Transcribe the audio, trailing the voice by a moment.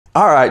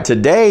All right,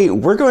 today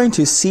we're going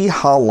to see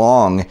how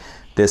long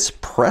this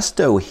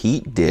Presto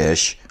heat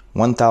dish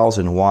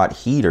 1000 watt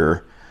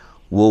heater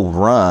will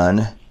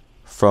run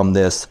from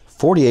this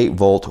 48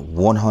 volt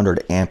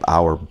 100 amp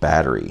hour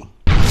battery.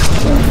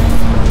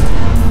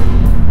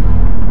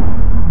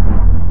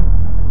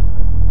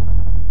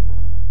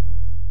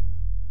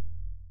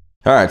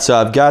 All right, so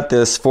I've got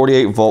this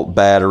 48 volt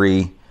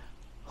battery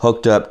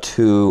hooked up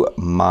to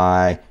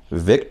my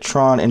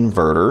Victron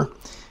inverter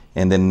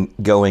and then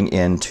going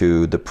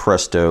into the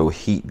Presto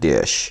heat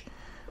dish.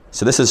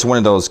 So this is one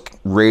of those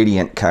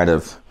radiant kind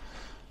of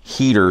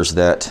heaters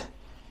that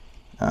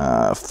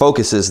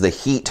focuses the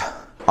heat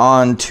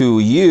onto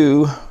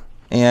you,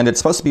 and it's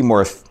supposed to be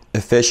more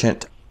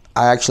efficient.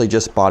 I actually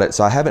just bought it,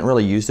 so I haven't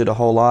really used it a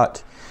whole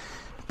lot,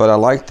 but I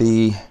like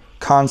the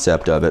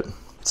concept of it.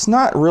 It's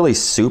not really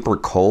super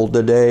cold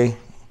today.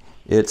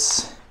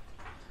 It's,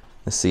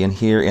 let's see, in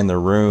here in the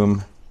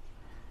room,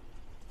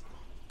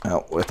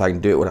 if I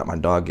can do it without my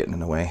dog getting in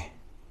the way,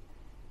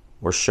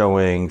 we're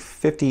showing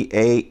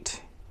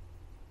 58,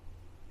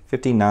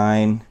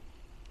 59.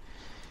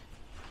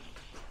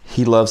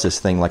 He loves this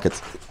thing like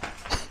it's,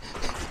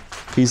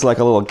 he's like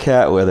a little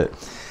cat with it.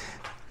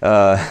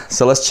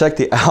 So let's check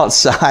the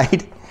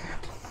outside.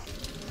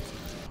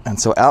 And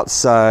so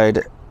outside,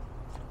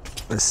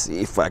 let's see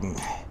if I can,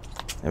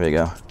 there we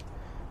go.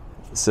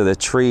 So the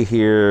tree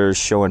here is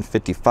showing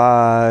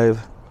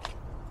 55.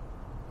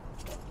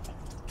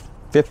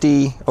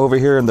 50 over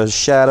here in the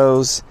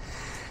shadows.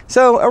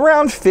 So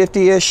around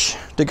 50-ish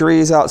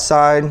degrees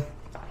outside.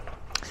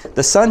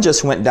 The sun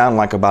just went down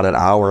like about an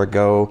hour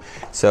ago,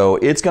 so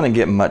it's gonna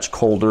get much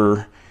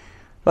colder.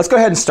 Let's go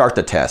ahead and start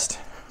the test.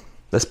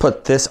 Let's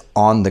put this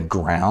on the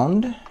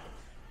ground.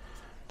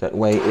 That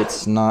way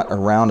it's not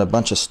around a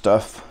bunch of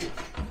stuff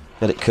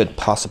that it could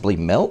possibly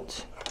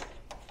melt.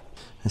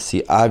 Let's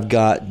see, I've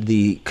got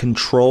the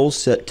control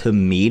set to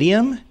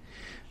medium.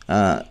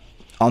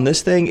 On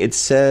this thing, it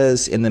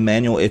says in the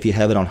manual, if you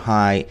have it on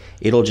high,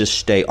 it'll just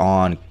stay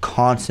on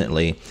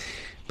constantly.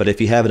 But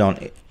if you have it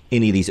on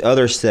any of these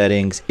other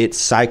settings, it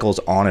cycles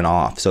on and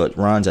off. So it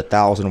runs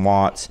 1000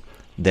 watts,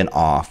 then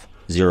off,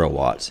 0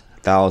 watts,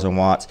 1000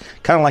 watts,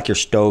 kind of like your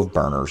stove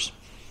burners.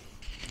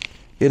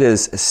 It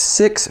is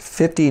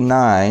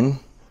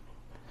 6:59,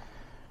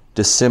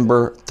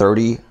 December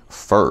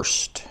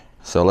 31st.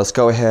 So let's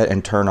go ahead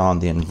and turn on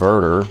the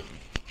inverter.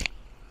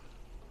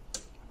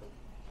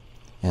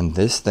 And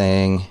this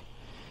thing,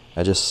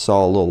 I just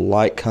saw a little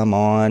light come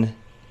on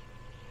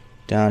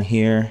down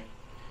here.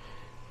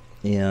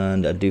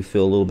 And I do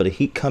feel a little bit of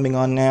heat coming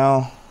on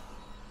now.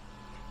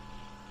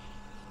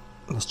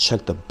 Let's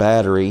check the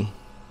battery.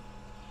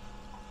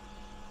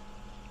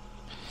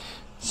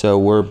 So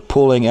we're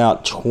pulling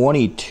out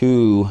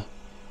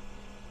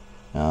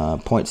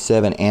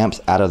 22.7 amps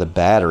out of the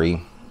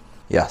battery.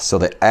 Yeah, so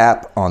the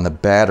app on the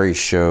battery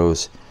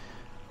shows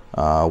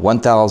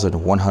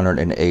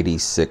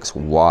 1,186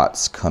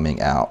 watts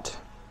coming out.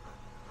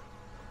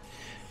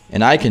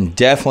 And I can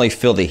definitely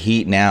feel the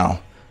heat now.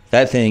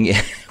 That thing,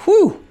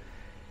 whew,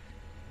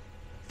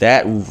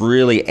 that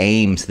really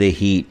aims the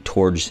heat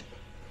towards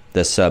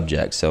the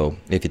subject. So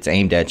if it's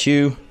aimed at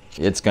you,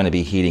 it's going to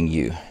be heating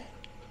you.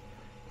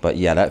 But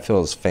yeah, that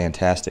feels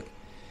fantastic.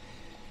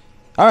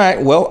 All right,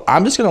 well,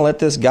 I'm just going to let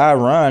this guy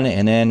run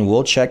and then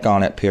we'll check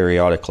on it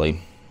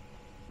periodically.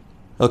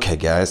 Okay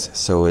guys,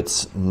 so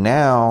it's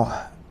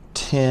now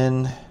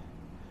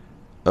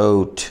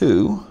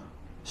 10:02,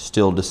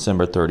 still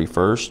December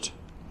 31st.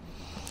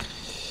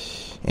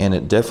 And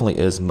it definitely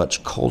is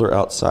much colder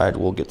outside.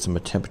 We'll get some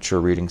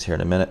temperature readings here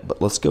in a minute, but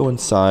let's go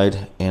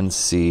inside and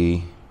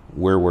see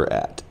where we're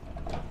at.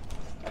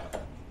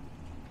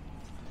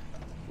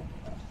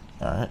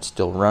 All right,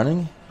 still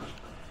running.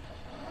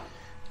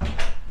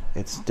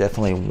 It's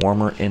definitely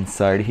warmer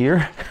inside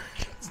here.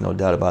 There's no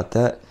doubt about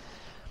that.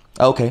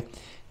 Okay.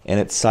 And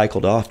it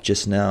cycled off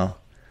just now.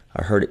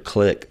 I heard it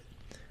click.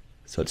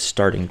 So it's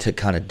starting to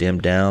kind of dim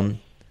down.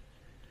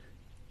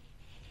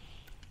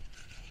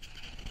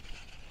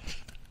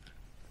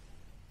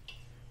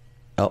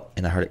 Oh,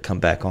 and I heard it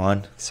come back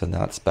on. So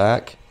now it's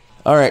back.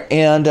 All right,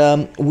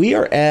 and we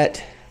are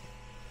at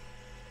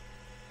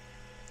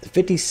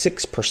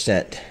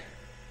 56%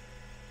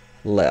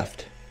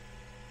 left.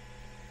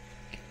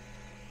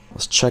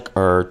 Let's check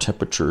our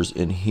temperatures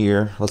in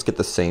here. Let's get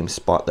the same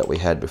spot that we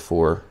had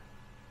before.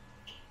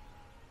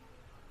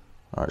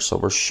 All right, so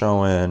we're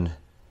showing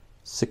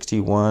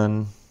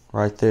 61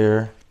 right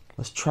there.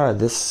 Let's try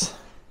this.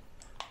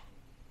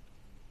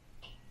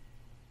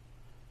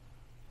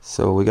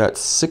 So we got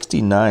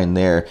 69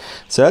 there.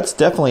 So that's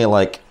definitely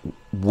like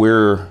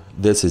where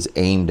this is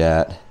aimed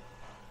at.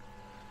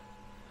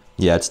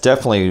 Yeah, it's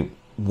definitely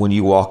when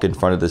you walk in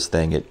front of this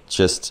thing, it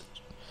just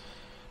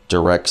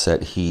directs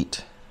that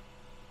heat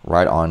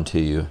right onto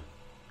you.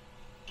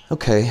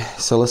 Okay,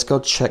 so let's go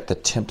check the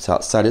temps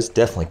outside. It's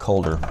definitely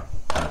colder.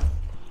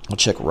 I'll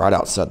check right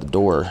outside the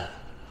door.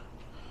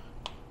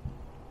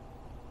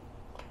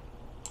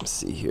 Let's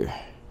see here.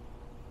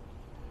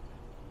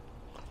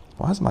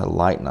 Why is my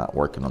light not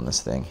working on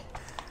this thing?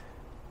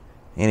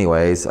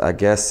 Anyways, I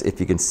guess if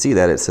you can see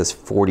that, it says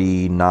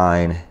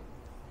 49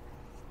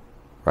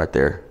 right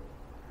there,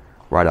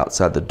 right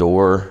outside the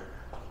door.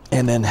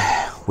 And then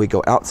we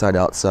go outside,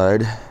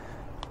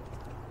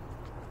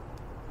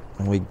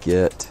 and we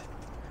get,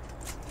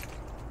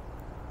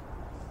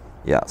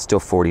 yeah, still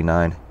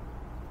 49.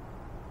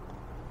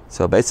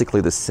 So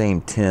basically the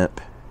same temp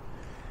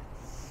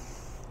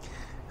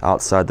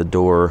outside the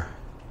door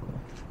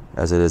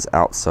as it is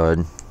outside.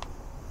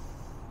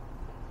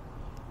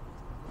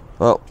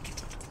 Well,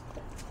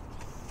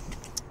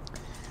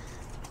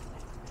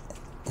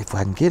 if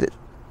I can get it,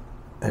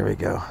 there we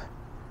go.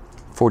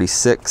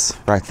 46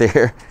 right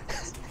there.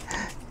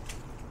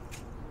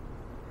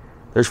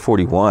 There's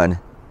 41.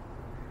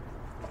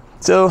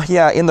 So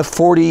yeah, in the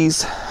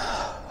 40s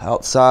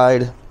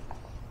outside.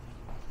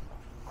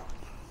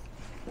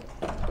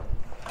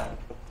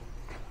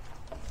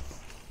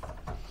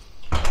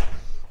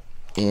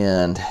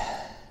 And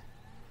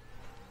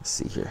let's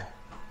see here.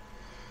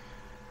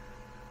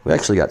 We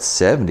actually got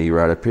 70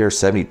 right up here,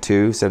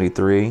 72,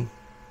 73,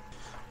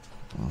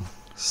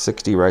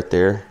 60 right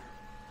there.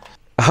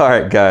 All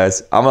right,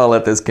 guys, I'm gonna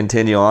let this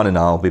continue on and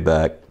I'll be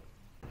back.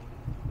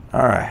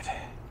 All right,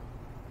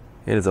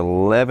 it is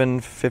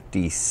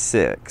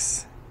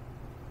 11:56.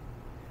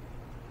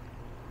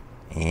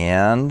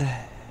 And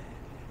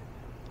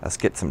let's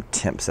get some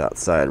temps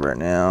outside right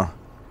now.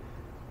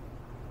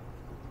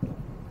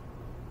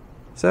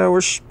 So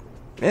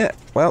yeah,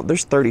 well,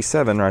 there's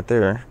 37 right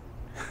there.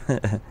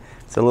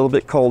 It's a little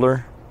bit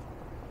colder.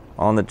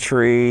 On the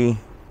tree,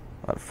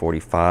 about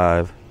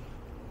 45.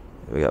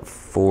 We got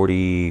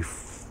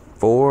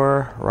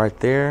 44 right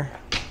there.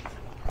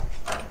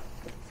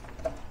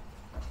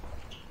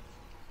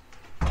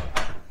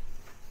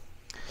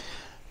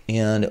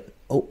 And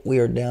oh, we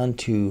are down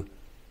to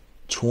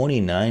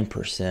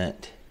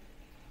 29%.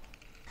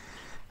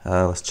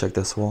 Let's check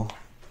this wall.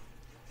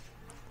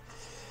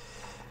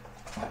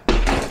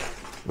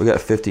 We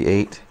got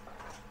 58.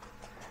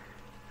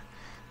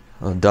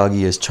 Well,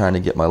 doggy is trying to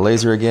get my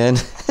laser again.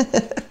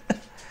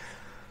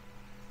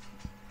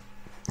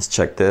 Let's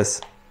check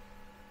this.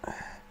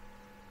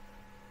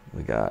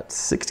 We got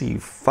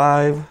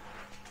 65.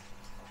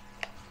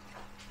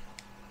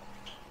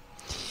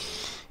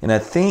 And I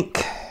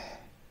think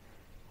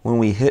when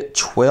we hit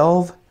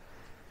 12,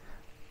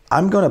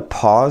 I'm gonna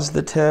pause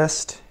the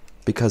test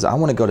because I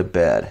wanna go to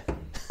bed.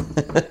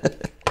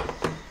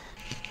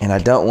 And I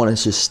don't wanna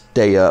just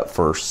stay up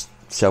for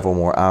several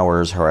more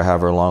hours or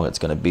however long it's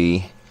gonna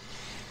be,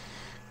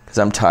 because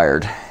I'm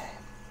tired.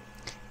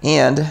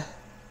 And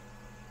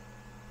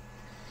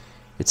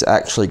it's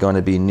actually going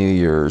to be New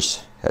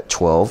Year's at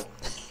 12.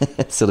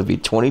 So it'll be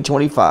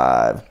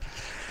 2025.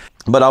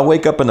 But I'll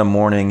wake up in the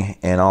morning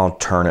and I'll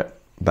turn it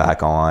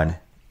back on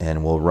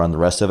and we'll run the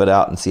rest of it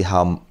out and see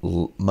how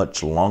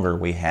much longer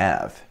we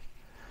have.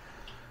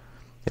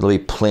 It'll be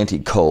plenty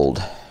cold.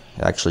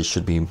 It actually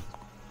should be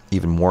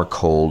even more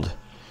cold.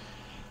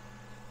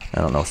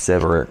 I don't know,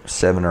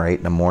 7 or 8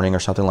 in the morning or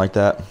something like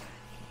that.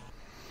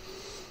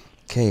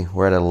 Okay,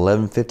 we're at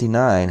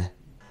 11:59.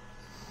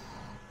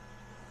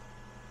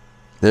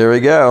 There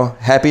we go.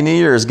 Happy New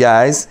Year's,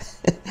 guys.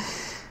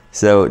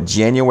 So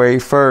January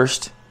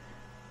 1st,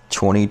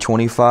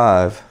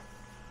 2025.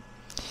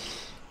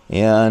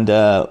 And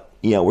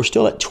yeah, we're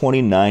still at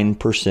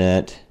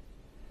 29%.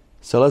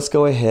 So let's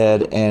go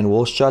ahead and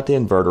we'll shut the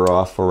inverter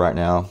off for right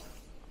now.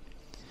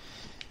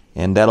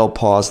 And that'll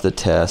pause the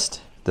test.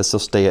 This will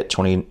stay at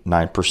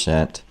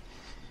 29%.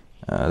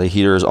 The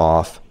heater is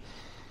off.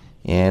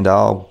 And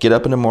I'll get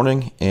up in the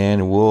morning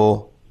and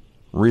we'll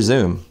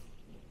resume.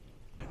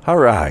 All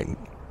right.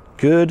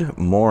 Good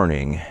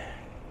morning.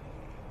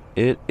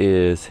 It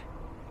is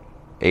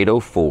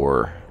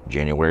 8:04,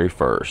 January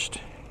 1st.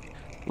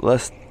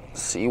 Let's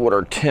see what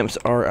our temps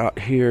are out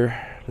here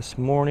this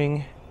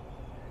morning.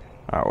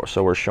 All right,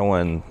 so we're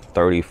showing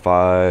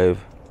 35.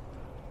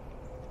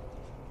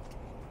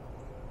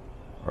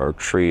 Our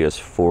tree is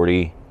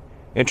 40.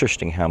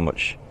 Interesting how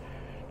much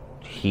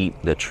heat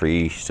the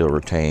tree still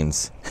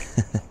retains.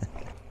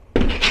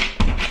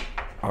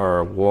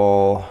 Our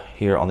wall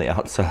here on the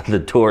outside of the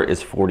door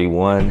is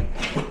 41.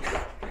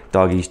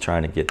 Doggy's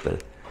trying to get the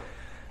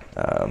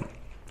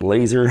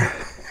laser.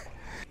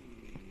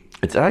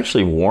 It's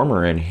actually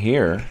warmer in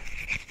here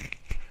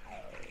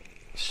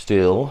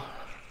still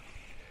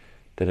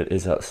than it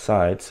is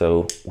outside,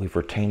 so we've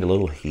retained a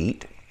little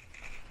heat.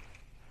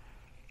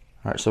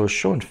 All right, so we're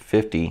showing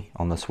 50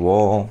 on this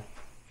wall.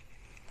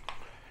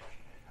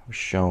 We're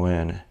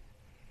showing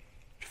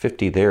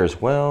 50 there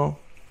as well.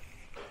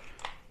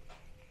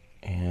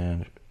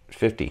 And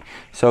 50.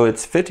 So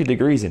it's 50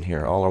 degrees in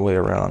here all the way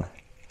around.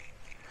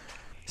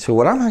 So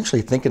what I'm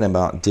actually thinking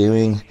about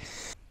doing,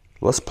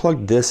 let's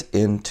plug this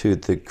into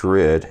the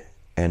grid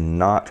and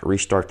not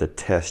restart the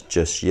test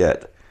just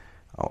yet.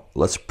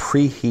 Let's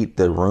preheat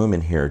the room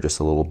in here just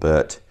a little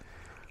bit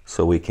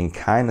so we can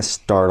kind of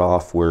start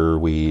off where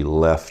we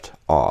left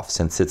off,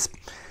 since it's,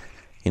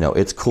 you know,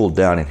 it's cooled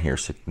down in here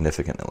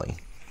significantly.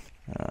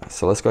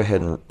 So let's go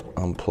ahead and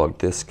unplug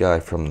this guy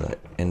from the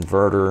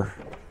inverter.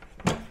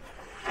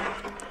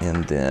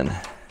 and then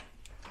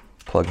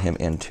plug him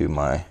into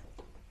my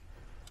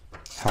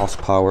house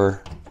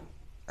power.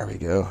 There we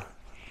go.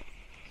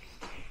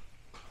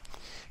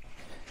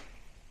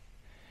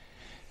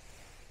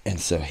 And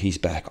so he's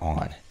back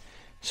on.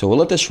 So we'll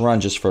let this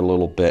run just for a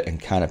little bit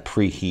and kind of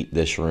preheat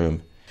this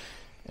room.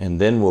 And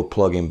then we'll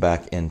plug him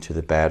back into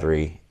the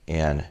battery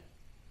and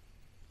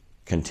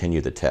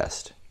continue the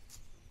test.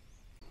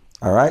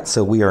 All right,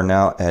 so we are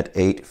now at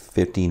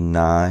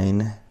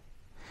 8:59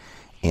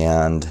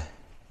 and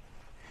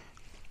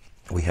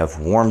we have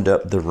warmed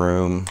up the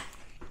room.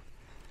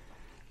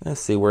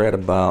 Let's see, we're at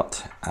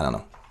about, I don't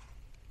know,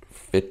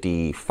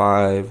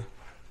 55.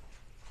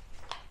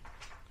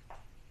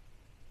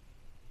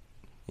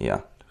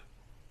 Yeah,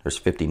 there's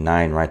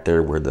 59 right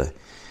there where the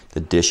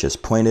dish is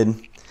pointed.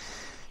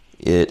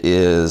 It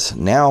is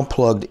now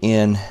plugged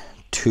in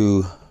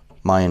to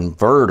my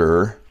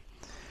inverter.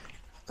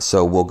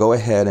 So we'll go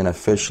ahead and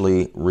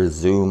officially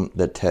resume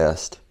the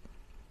test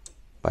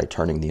by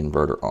turning the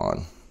inverter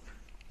on.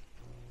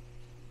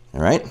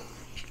 All right.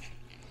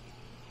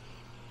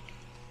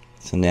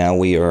 So now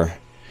we are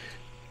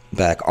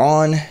back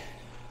on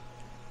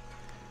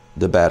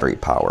the battery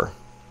power.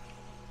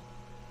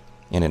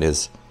 And it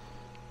is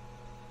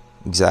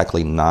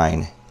exactly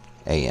 9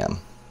 a.m.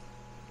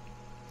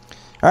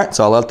 All right,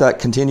 so I'll let that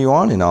continue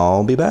on and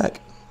I'll be back.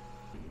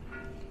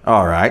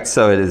 All right,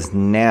 so it is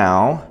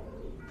now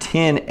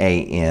 10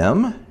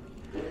 a.m.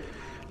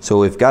 So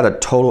we've got a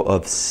total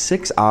of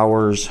 6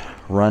 hours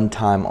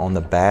runtime on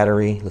the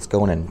battery. Let's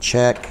go in and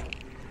check.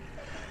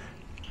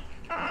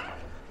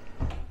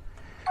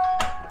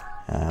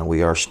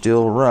 We are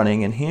still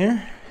running in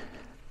here.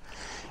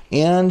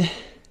 And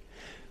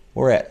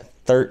we're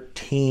at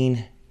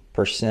 13%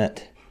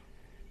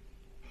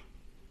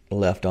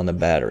 left on the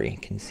battery.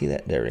 Can you see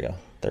that? There we go,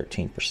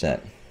 13%.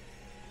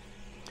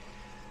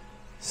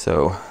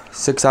 So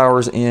 6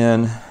 hours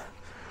in,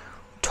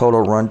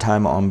 total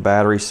runtime on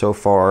battery so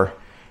far,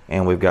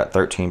 and we've got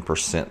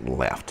 13%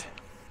 left.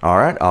 All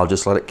right, I'll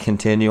just let it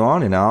continue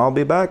on and I'll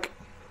be back.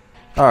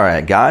 All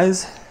right,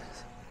 guys,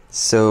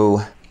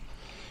 so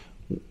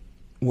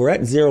we're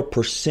at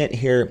 0%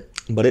 here,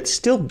 but it's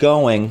still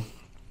going.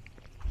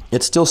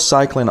 It's still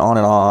cycling on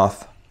and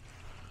off,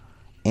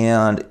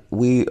 and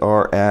we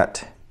are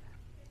at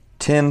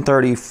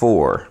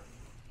 10:34.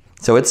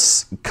 So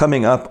it's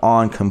coming up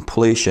on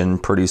completion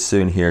pretty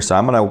soon here. So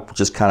I'm gonna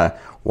just kind of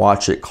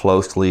watch it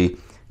closely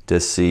to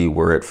see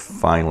where it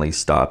finally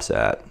stops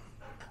at.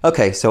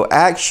 Okay, so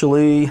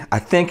actually, I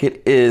think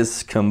it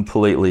is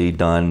completely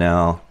done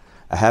now.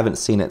 I haven't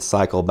seen it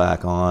cycle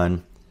back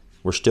on.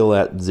 We're still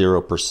at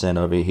 0%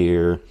 over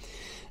here.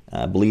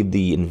 I believe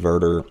the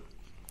inverter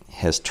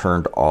has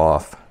turned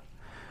off.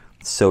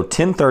 So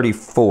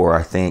 10:34,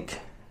 I think,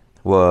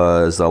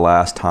 was the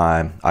last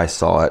time I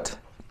saw it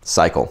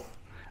cycle.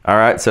 All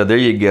right, so there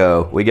you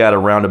go. We got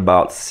around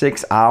about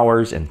 6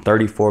 hours and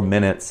 34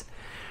 minutes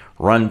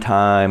run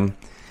time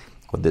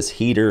with this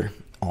heater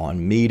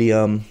on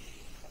medium,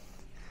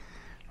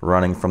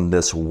 running from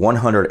this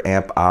 100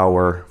 amp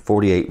hour,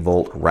 48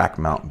 volt rack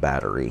mount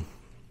battery.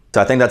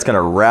 So I think that's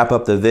gonna wrap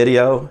up the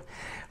video.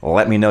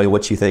 Let me know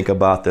what you think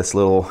about this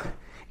little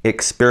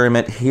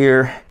experiment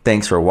here.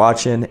 Thanks for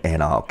watching,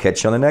 and I'll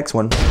catch you on the next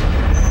one.